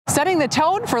Setting the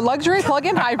tone for luxury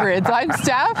plug-in hybrids. I'm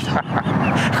Steph.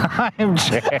 I'm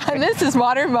Jay. And this is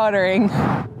Modern Motoring.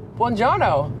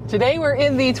 Buongiorno. Today we're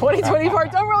in the 2024,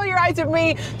 don't roll your eyes at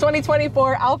me,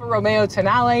 2024 Alfa Romeo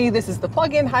Tonale. This is the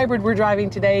plug-in hybrid we're driving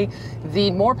today,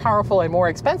 the more powerful and more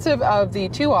expensive of the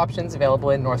two options available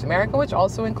in North America, which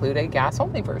also include a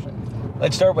gas-only version.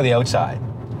 Let's start with the outside,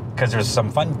 because there's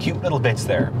some fun, cute little bits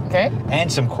there. Okay.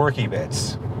 And some quirky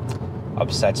bits.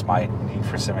 Upsets my need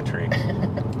for symmetry.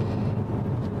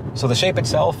 So the shape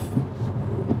itself,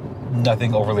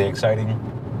 nothing overly exciting.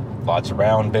 Lots of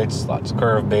round bits, lots of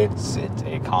curved bits. It's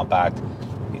a compact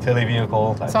utility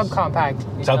vehicle. Subcompact.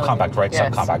 Subcompact, right?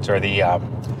 Yes. Subcompact. Or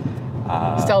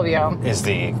the Stelvio is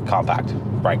the compact,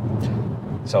 right?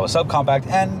 So a subcompact,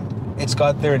 and it's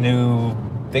got their new,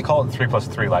 they call it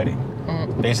 3+3 lighting.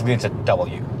 Mm-hmm. Basically, it's a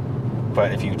W.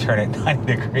 But if you turn it 90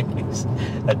 degrees,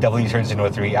 that W turns into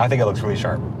a 3. I think it looks really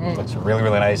sharp. It looks really,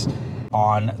 really nice.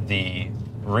 On the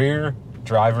rear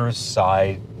driver's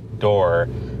side door,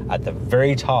 at the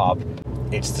very top,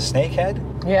 it's the snake head.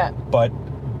 Yeah. But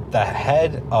the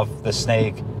head of the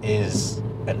snake is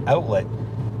an outlet,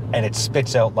 and it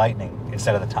spits out lightning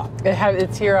instead of the tongue.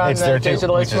 It's here on the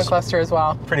digital instrument cluster as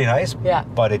well. Pretty nice. Yeah.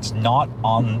 But it's not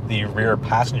on the rear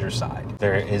passenger side.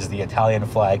 There is the Italian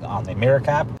flag on the mirror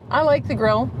cap. I like the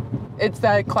grille. It's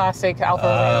that classic Alfa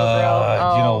Romeo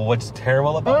grille. You know what's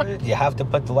terrible about it? You have to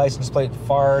put the license plate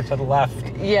far to the left.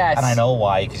 Yes. And I know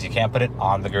why, because you can't put it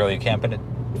on the grille. You can't put it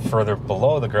further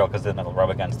below the grille, because then it'll rub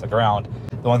against the ground.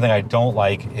 The one thing I don't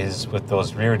like is with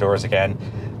those rear doors, again,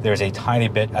 there's a tiny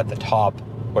bit at the top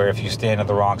where if you stand in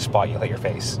the wrong spot, you'll hit your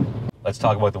face. Let's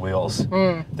talk about the wheels.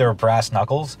 They're brass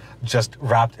knuckles just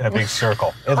wrapped in a big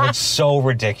circle. It looks so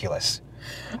ridiculous.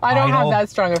 I don't have that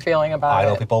strong a feeling about it. I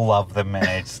know people love them, and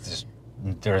it's just,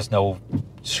 there's no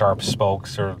sharp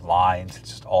spokes or lines. It's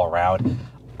just all around.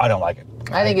 I don't like it.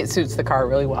 I think it suits the car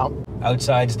really well.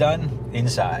 Outside's done.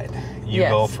 Inside. You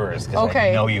go first, because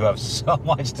I know you have so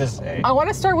much to say. I want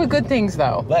to start with good things,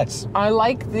 though. Let's. I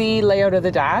like the layout of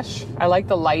the dash. I like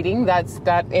the lighting.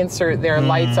 That insert there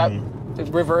lights up, the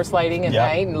reverse lighting at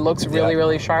night, and looks really,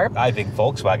 really sharp. I think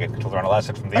Volkswagen could learn a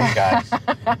lesson from these guys.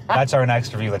 That's our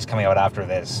next review that's coming out after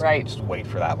this. Right. Just wait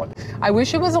for that one. I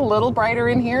wish it was a little brighter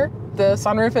in here. The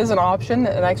sunroof is an option,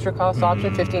 an extra cost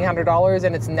option, $1,500,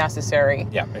 and it's necessary.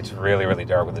 Yeah, it's really, really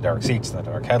dark with the dark seats and the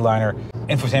dark headliner.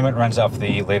 Infotainment runs off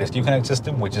the latest Uconnect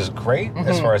system, which is great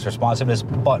as far as responsiveness,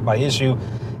 but my issue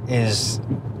is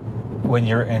when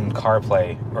you're in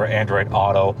CarPlay or Android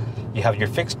Auto, you have your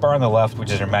fixed bar on the left,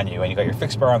 which is your menu, and you got your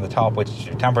fixed bar on the top, which is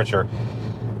your temperature.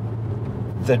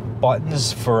 The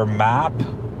buttons for map,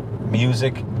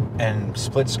 music, and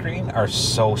split screen are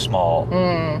so small.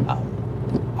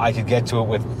 I could get to it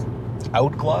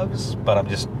without gloves, but I'm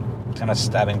just kind of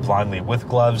stabbing blindly with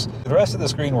gloves. The rest of the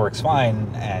screen works fine,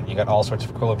 and you got all sorts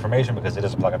of cool information because it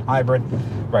is a plug-in hybrid.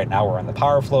 Right now we're in the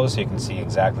power flow, so you can see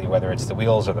exactly whether it's the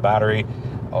wheels or the battery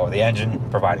or the engine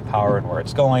providing power and where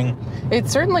it's going. It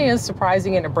certainly is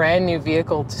surprising in a brand new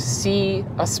vehicle to see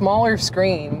a smaller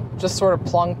screen just sort of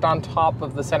plunked on top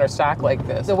of the center stack like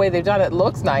this. The way they've done it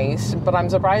looks nice, but I'm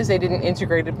surprised they didn't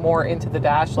integrate it more into the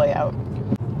dash layout.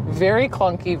 Very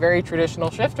clunky, very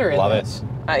traditional shifter in this.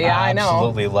 Yeah, I know.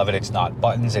 Absolutely love it. It's not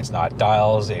buttons, it's not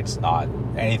dials, it's not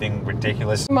anything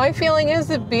ridiculous. My feeling is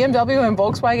that BMW and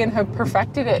Volkswagen have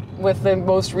perfected it with the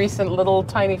most recent little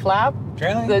tiny flap.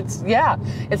 Really?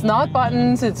 It's not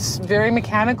buttons, it's very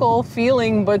mechanical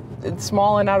feeling, but it's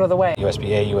small and out of the way.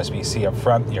 USB-A, USB-C up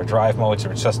front. Your drive modes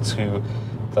are just to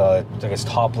the, I guess,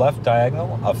 top left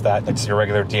diagonal of that. It's your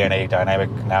regular DNA, dynamic,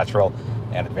 natural,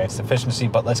 and advanced efficiency.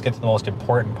 But let's get to the most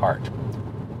important part.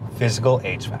 Physical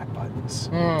HVAC buttons.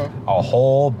 A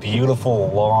whole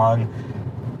beautiful, long,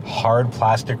 hard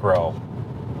plastic row.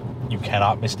 You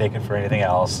cannot mistake it for anything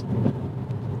else.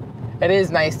 It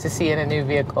is nice to see in a new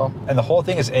vehicle. And the whole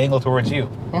thing is angled towards you,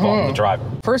 the driver.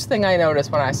 First thing I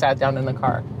noticed when I sat down in the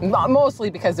car, mostly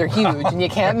because they're huge and you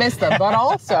can't miss them, but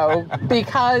also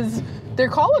because they're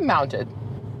column mounted.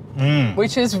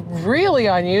 Which is really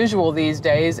unusual these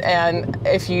days. And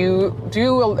if you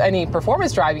do any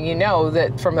performance driving, you know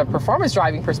that from a performance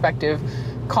driving perspective,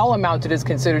 column mounted is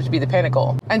considered to be the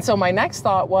pinnacle. And so my next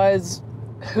thought was,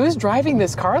 who's driving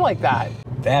this car like that?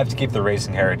 They have to keep the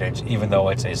racing heritage, even though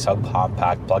it's a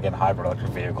subcompact plug-in hybrid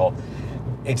electric vehicle.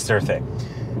 It's their thing.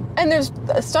 And there's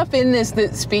stuff in this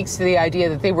that speaks to the idea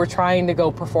that they were trying to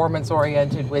go performance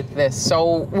oriented with this.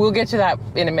 So we'll get to that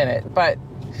in a minute. But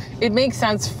it makes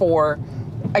sense for,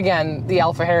 again, the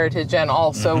Alfa heritage and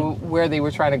also where they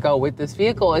were trying to go with this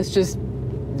vehicle. It's just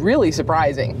really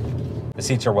surprising. The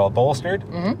seats are well bolstered.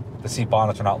 The seat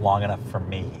bottoms are not long enough for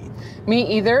me.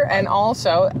 Me either. And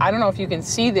also, I don't know if you can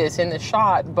see this in the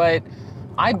shot, but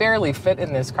I barely fit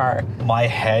in this car. My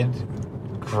head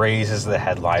grazes the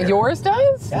headliner. Yours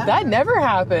does? Yeah. That never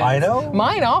happens. I know.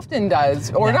 Mine often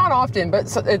does, or not often,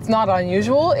 but it's not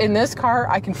unusual. In this car,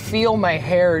 I can feel my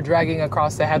hair dragging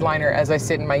across the headliner as I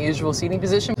sit in my usual seating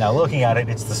position. Now looking at it,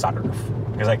 it's the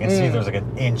sunroof, because I can see there's like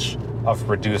an inch of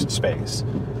reduced space.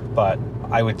 But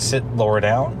I would sit lower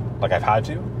down, like I've had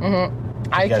to.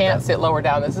 I can't sit lower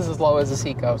down. This is as low as the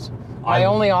seat goes. My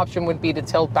only option would be to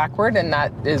tilt backward, and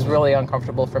that is really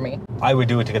uncomfortable for me. I would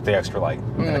do it to get the extra light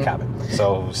in the cabin.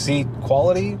 So seat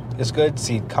quality is good,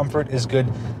 seat comfort is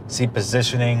good, seat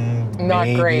positioning Not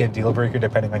may great. be a deal breaker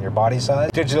depending on your body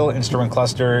size. Digital instrument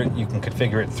cluster, you can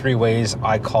configure it 3 ways.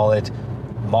 I call it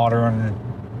modern,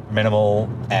 minimal,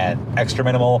 and extra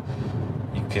minimal.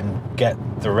 You can get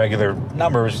the regular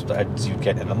numbers as you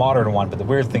get in the modern one, but the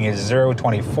weird thing is 0,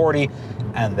 20, 40,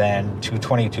 and then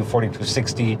 220, 240,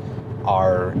 260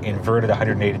 are inverted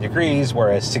 180 degrees,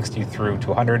 whereas 60 through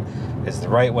 200 is the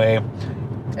right way.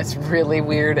 It's really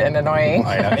weird and annoying.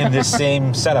 I know. In this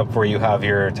same setup where you have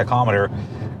your tachometer,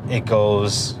 it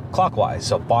goes clockwise,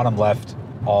 so bottom left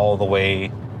all the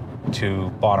way to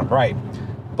bottom right.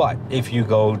 But if you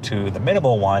go to the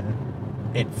minimal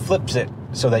one, it flips it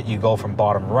so that you go from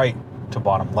bottom right to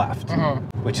bottom left,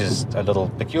 which is a little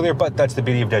peculiar, but that's the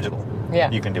beauty of digital.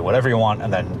 Yeah. You can do whatever you want,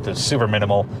 and then the super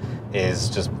minimal is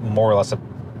just more or less a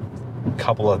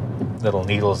couple of little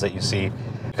needles that you see.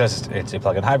 Because it's a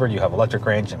plug-in hybrid, you have electric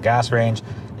range and gas range.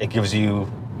 It gives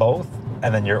you both,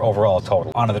 and then your overall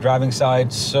total. Onto the driving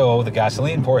side, so the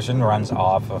gasoline portion runs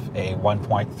off of a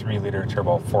 1.3 liter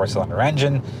turbo 4-cylinder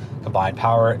engine. Combined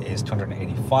power is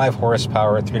 285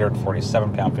 horsepower,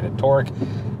 347 pound-feet of torque.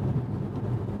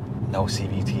 No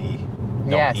CVT,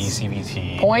 no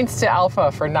E-CVT. Points to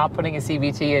Alfa for not putting a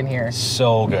CVT in here.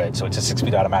 So good. So it's a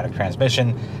 6-speed automatic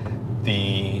transmission.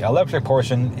 The electric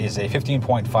portion is a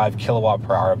 15.5 kilowatt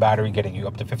per hour battery, getting you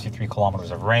up to 53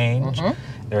 kilometers of range.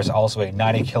 There's also a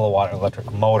 90 kilowatt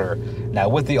electric motor. Now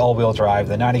with the all-wheel drive,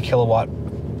 the 90 kilowatt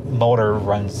motor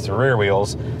runs the rear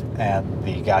wheels and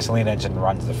the gasoline engine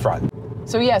runs the front.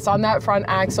 So yes, on that front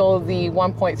axle, the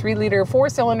 1.3 liter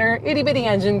 4-cylinder itty-bitty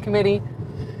engine committee.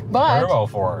 But Turbo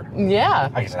Ford. yeah,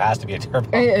 I guess it has to be a turbo.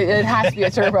 it has to be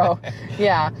a turbo.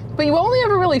 Yeah, but you only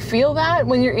ever really feel that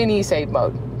when you're in e-save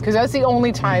mode, because that's the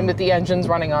only time that the engine's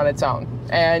running on its own.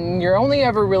 And you're only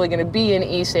ever really going to be in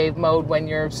e-save mode when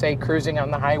you're, say, cruising on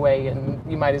the highway, and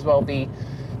you might as well be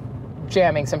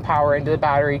jamming some power into the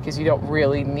battery because you don't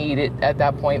really need it at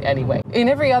that point anyway. In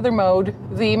every other mode,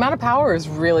 the amount of power is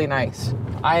really nice.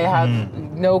 I have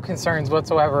no concerns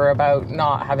whatsoever about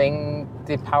not having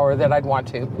the power that I'd want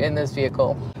to in this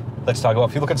vehicle. Let's talk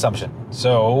about fuel consumption.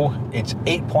 So it's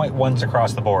 8.1s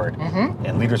across the board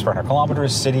in liters per 100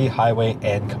 kilometers, city, highway,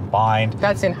 and combined.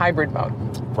 That's in hybrid mode.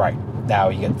 Right. Now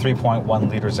you get 3.1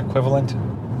 liters equivalent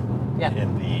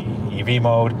in the EV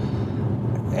mode.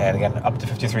 And again, up to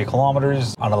 53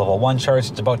 kilometers. On a level 1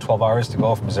 charge, it's about 12 hours to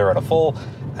go from 0 to full.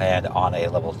 And on a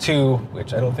level 2,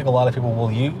 which I don't think a lot of people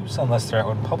will use unless they're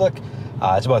out in public,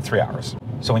 it's about 3 hours.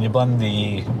 So when you blend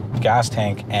the gas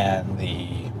tank and the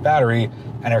battery,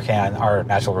 NRCan, our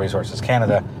Natural Resources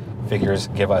Canada, figures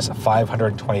give us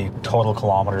 520 total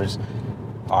kilometers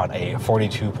on a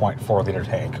 42.4 liter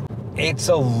tank. It's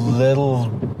a little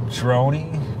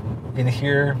drony in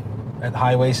here at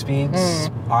highway speeds,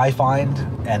 I find,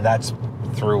 and that's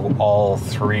through all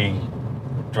 3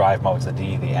 drive modes, the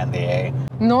D, the N, the A.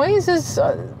 Noise is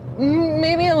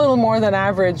maybe a little more than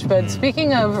average, but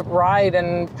speaking of ride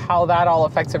and how that all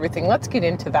affects everything, let's get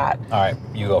into that. All right,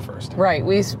 you go first. Right,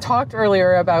 we talked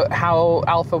earlier about how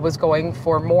Alfa was going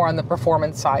for more on the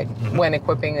performance side when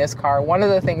equipping this car. One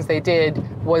of the things they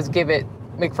did was give it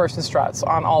McPherson struts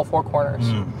on all 4 corners.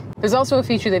 There's also a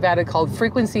feature they've added called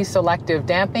frequency selective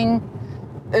damping.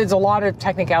 There's a lot of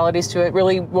technicalities to it.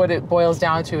 Really what it boils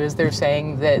down to is they're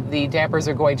saying that the dampers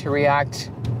are going to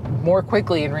react more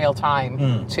quickly in real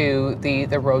time to the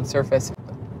road surface.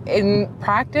 In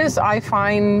practice, I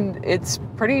find it's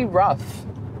pretty rough,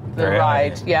 the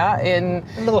ride. Yeah, a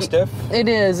little stiff. It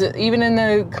is, even in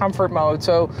the comfort mode.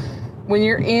 So when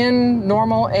you're in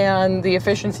normal and the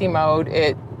efficiency mode,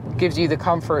 it gives you the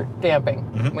comfort damping.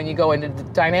 When you go into the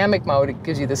dynamic mode, it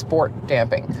gives you the sport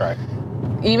damping. Right.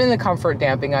 Even the comfort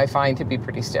damping I find to be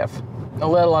pretty stiff. A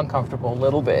little uncomfortable, a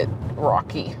little bit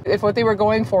rocky. If what they were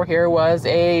going for here was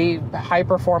a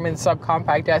high-performance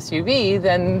subcompact SUV,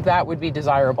 then that would be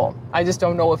desirable. I just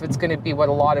don't know if it's going to be what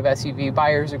a lot of SUV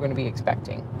buyers are going to be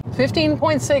expecting.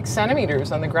 15.6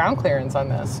 centimeters on the ground clearance on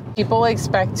this. People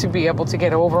expect to be able to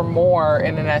get over more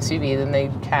in an SUV than they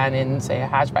can in, say, a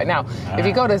hatchback. Now, if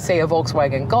you go to, say, a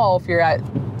Volkswagen Golf, you're at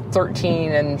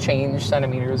 13 and change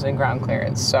centimeters in ground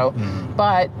clearance. So,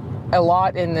 but a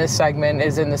lot in this segment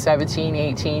is in the 17,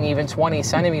 18, even 20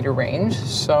 centimeter range.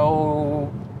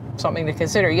 So, something to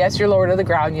consider. Yes, you're lower to the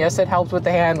ground. Yes, it helps with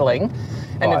the handling.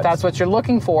 And if that's what you're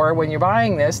looking for when you're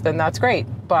buying this, then that's great.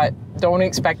 But don't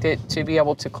expect it to be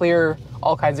able to clear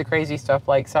all kinds of crazy stuff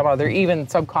like some other, even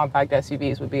subcompact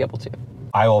SUVs would be able to.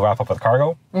 I will wrap up with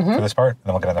cargo for this part,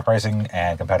 then we'll get into pricing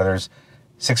and competitors.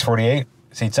 648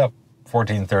 seats up,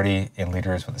 1430 in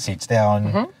liters with the seats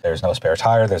down. There's no spare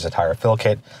tire. There's a tire fill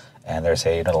kit, and there's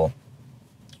a little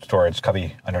storage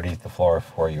cubby underneath the floor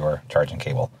for your charging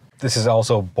cable. This is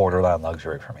also borderline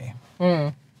luxury for me.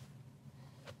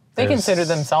 They consider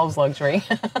themselves luxury.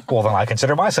 Well, then I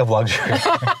consider myself luxury.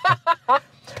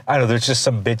 I know there's just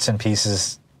some bits and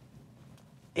pieces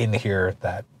in here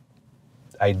that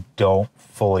I don't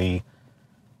fully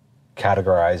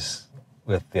categorize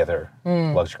with the other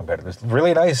luxury competitors.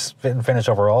 Really nice fit and finish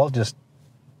overall, just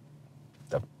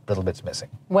a little bit's missing.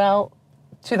 Well,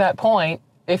 to that point,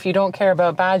 if you don't care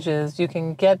about badges, you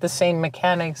can get the same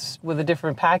mechanics with a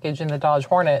different package in the Dodge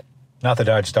Hornet. Not the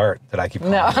Dodge Dart that I keep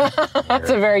calling. No,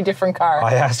 that's a very different car.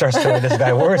 I asked our store this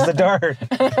guy, where's the Dart?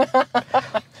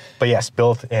 But yes,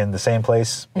 built in the same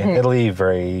place in Italy,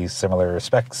 very similar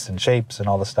specs and shapes and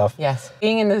all the stuff. Yes.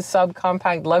 Being in the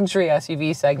subcompact luxury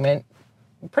SUV segment,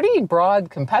 pretty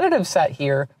broad competitive set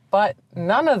here, but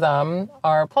none of them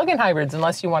are plug-in hybrids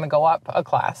unless you want to go up a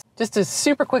class. Just to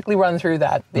super quickly run through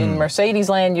that. In Mercedes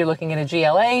land, you're looking at a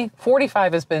GLA.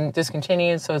 45 has been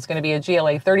discontinued, so it's going to be a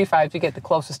GLA 35 to get the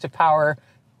closest to power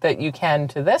that you can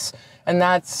to this, and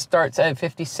that starts at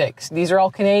 56. These are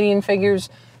all Canadian figures.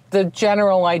 The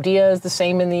general idea is the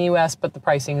same in the US, but the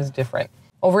pricing is different.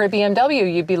 Over at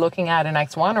BMW, you'd be looking at an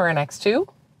X1 or an X2.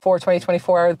 For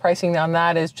 2024, the pricing on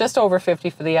that is just over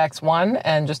 50 for the X1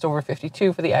 and just over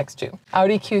 52 for the X2.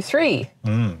 Audi Q3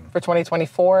 for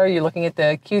 2024, you're looking at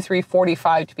the Q3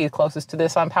 45 to be the closest to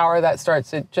this on power. That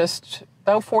starts at just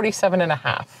about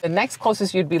 47.5. The next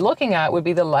closest you'd be looking at would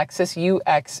be the Lexus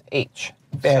UXH.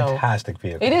 Fantastic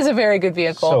vehicle. It is a very good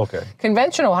vehicle. So good.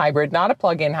 Conventional hybrid, not a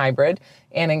plug-in hybrid.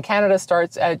 And in Canada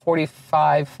starts at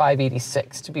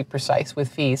 45,586 to be precise with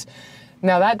fees.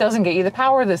 Now, that doesn't get you the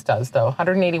power this does, though.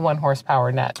 181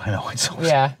 horsepower net. I know, it's so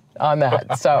yeah, on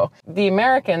that. So the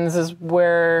Americans is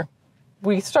where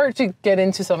we start to get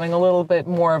into something a little bit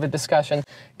more of a discussion.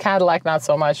 Cadillac, not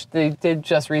so much. They did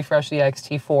just refresh the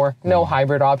XT4. No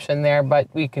hybrid option there, but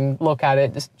we can look at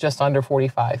it just under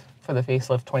 45 for the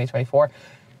facelift 2024.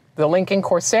 The Lincoln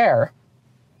Corsair.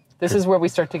 This is where we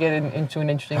start to get into an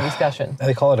interesting discussion.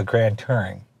 They call it a Grand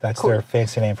Touring. That's their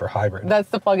fancy name for hybrid. That's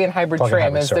the plug-in hybrid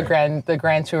trim, is the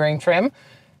Grand Touring trim.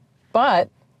 But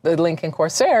the Lincoln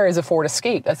Corsair is a Ford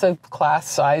Escape. That's a class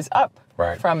size up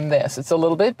from this. It's a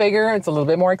little bit bigger. It's a little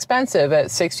bit more expensive at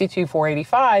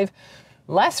 $62,485.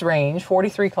 Less range,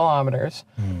 43 kilometers,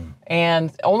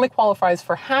 and only qualifies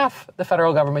for half the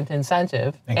federal government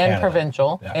incentive and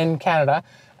provincial in Canada.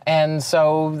 And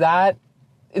so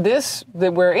this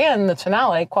that we're in, the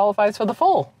Tonale, qualifies for the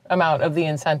full amount of the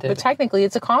incentive. But technically,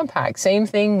 it's a compact. Same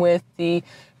thing with the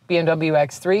BMW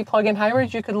X3 plug-in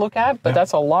hybrid you could look at, but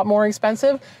that's a lot more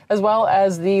expensive, as well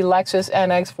as the Lexus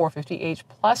NX 450h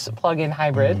Plus plug-in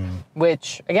hybrid,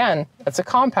 which, again, that's a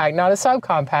compact, not a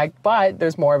subcompact, but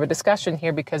there's more of a discussion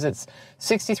here because it's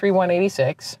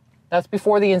 $63,186. That's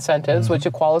before the incentives, which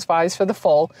it qualifies for the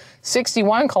full,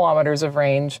 61 kilometers of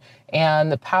range, and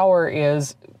the power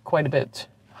is quite a bit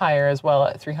higher as well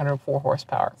at 304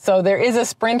 horsepower. So there is a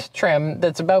Sprint trim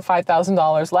that's about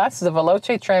 $5,000 less. The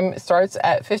Veloce trim starts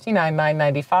at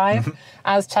 $59,995.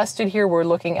 As tested here, we're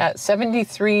looking at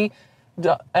 $73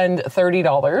 and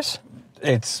 $30.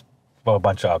 It's a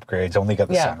bunch of upgrades. Only got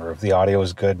the sunroof. The audio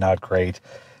is good, not great.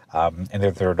 And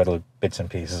their little bits and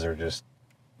pieces are just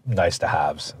nice to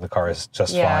haves. The car is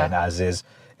just fine as is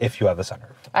if you have the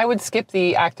sunroof. I would skip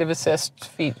the active assist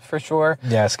feet for sure.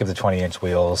 Yeah, skip the 20-inch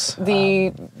wheels.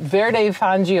 The Verde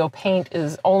Fangio paint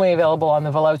is only available on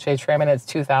the Veloce trim, and it's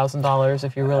 $2,000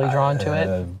 if you're really drawn to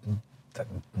it.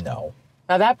 No.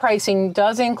 Now, that pricing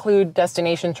does include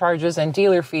destination charges and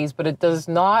dealer fees, but it does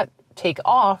not take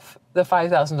off the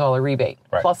 $5,000 rebate,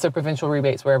 plus the provincial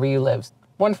rebates wherever you live.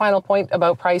 One final point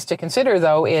about price to consider,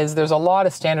 though, is there's a lot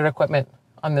of standard equipment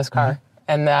on this car.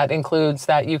 And that includes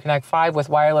that Uconnect 5 with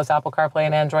wireless Apple CarPlay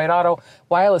and Android Auto.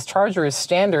 Wireless charger is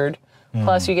standard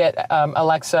Plus you get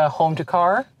Alexa home to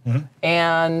car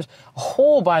and a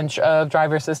whole bunch of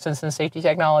driver assistance and safety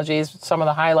technologies. Some of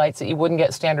the highlights that you wouldn't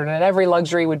get standard in every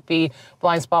luxury would be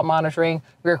blind spot monitoring,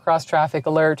 rear cross traffic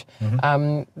alert.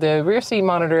 The rear seat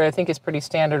monitor, I think, is pretty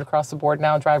standard across the board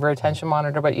now, driver attention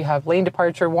monitor, but you have lane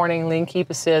departure warning, lane keep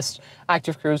assist,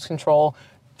 active cruise control,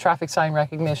 traffic sign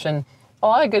recognition, a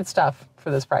lot of good stuff for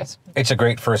this price. It's a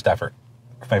great first effort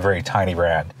from a very tiny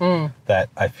brand that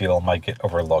I feel might get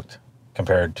overlooked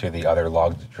compared to the other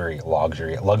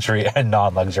luxury and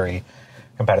non-luxury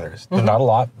competitors. There's not a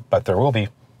lot, but there will be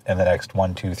in the next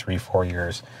 1, 2, 3, 4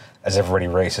 years as everybody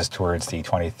races towards the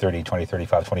 2030,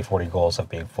 2035, 2040 goals of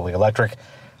being fully electric.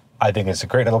 I think it's a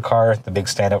great little car. The big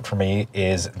standout for me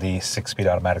is the 6-speed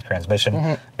automatic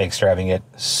transmission. Makes driving it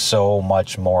so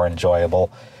much more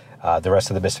enjoyable. The rest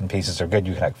of the bits and pieces are good.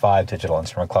 You connect 5, digital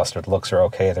instrument cluster. The looks are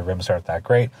okay. The rims aren't that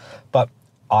great. But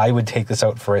I would take this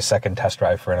out for a second test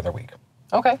drive for another week.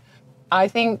 Okay. I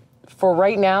think for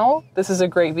right now, this is a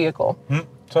great vehicle.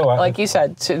 So like you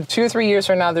said, 2 or 3 years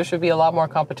from now, there should be a lot more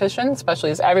competition,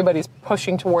 especially as everybody's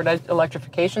pushing toward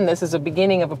electrification. This is a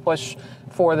beginning of a push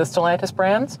for the Stellantis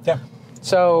brands. Yeah.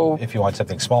 So if you want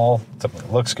something small, something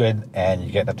that looks good, and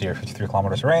you get up to your 53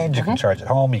 kilometers of range, you can charge at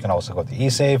home. You can also go with the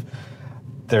e-Save.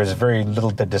 There's very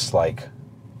little to dislike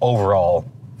overall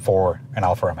for an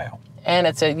Alfa Romeo. And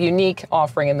it's a unique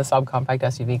offering in the subcompact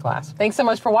SUV class. Thanks so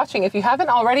much for watching. If you haven't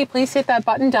already, please hit that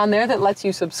button down there that lets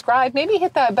you subscribe. Maybe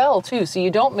hit that bell too so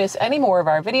you don't miss any more of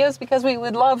our videos, because we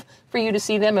would love for you to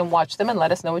see them and watch them and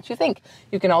let us know what you think.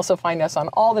 You can also find us on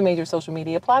all the major social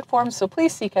media platforms, so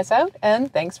please seek us out,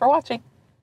 and thanks for watching.